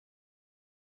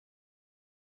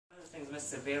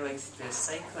Mr. Bear likes to do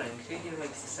cycling. Who here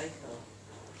likes to cycle?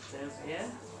 Yeah?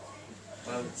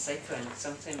 Well, cycling,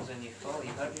 sometimes when you fall,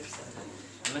 you hurt yourself.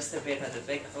 And Mr. Bear had a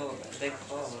big fall,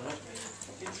 look.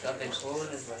 He's got a big hole in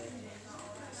his leg.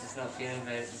 He's not feeling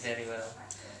very well.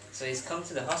 So he's come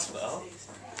to the hospital,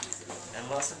 and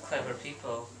lots of clever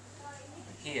people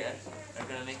here are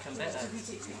going to make him better.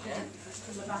 Yeah?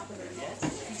 Yeah?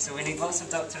 So we need lots of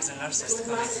doctors and nurses to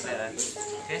come make him better.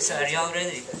 Okay, so are you all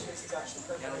ready?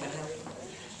 You all ready?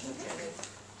 Okay.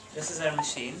 This is our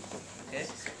machine. Okay?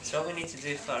 So what we need to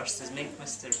do first is make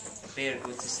Mr. Bear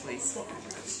go to sleep.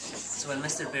 So when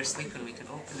Mr. Bear's sleeping, we can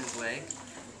open his leg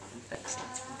and fix it.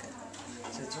 Okay?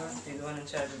 So do you want to be the one in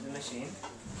charge of the machine?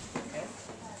 Okay?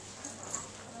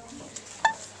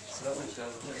 So what we've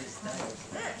got is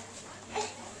that.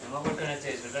 And what we're going to do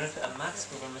is we're going to put a mask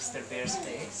over Mr. Bear's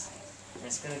face, and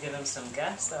it's going to give him some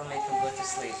gas that will make him go to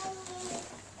sleep.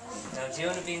 Now, do you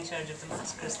want to be in charge of the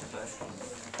mask, Christopher?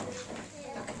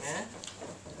 Yeah?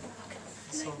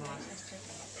 Just hold the mask.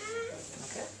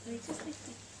 Okay.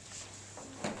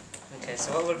 Okay,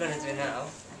 so what we're going to do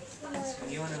now is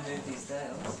you want to move these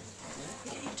dials.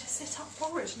 Yeah, you just sit up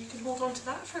forward and you can hold on to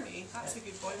that for me. That's a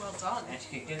good boy, well done. And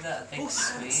if you could give that a big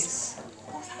squeeze.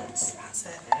 That's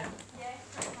it. Yeah.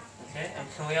 Okay, and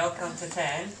can we all count to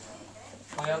 10?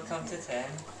 Can we all count to 10?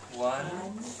 1,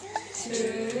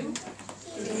 2,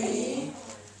 3,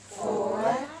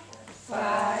 4,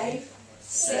 5,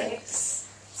 6,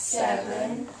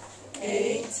 7,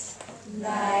 8,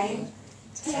 9,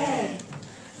 10.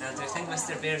 Now, do you think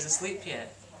Mr. Bear's asleep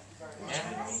yet?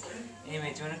 Yeah?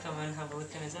 Amy, do you want to come and have a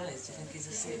look in his eyes? Do you think he's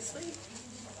asleep?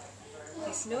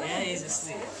 He's snoring. Yeah, he's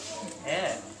asleep.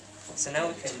 Yeah. So now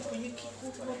we can... Will you keep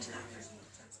holding on to that for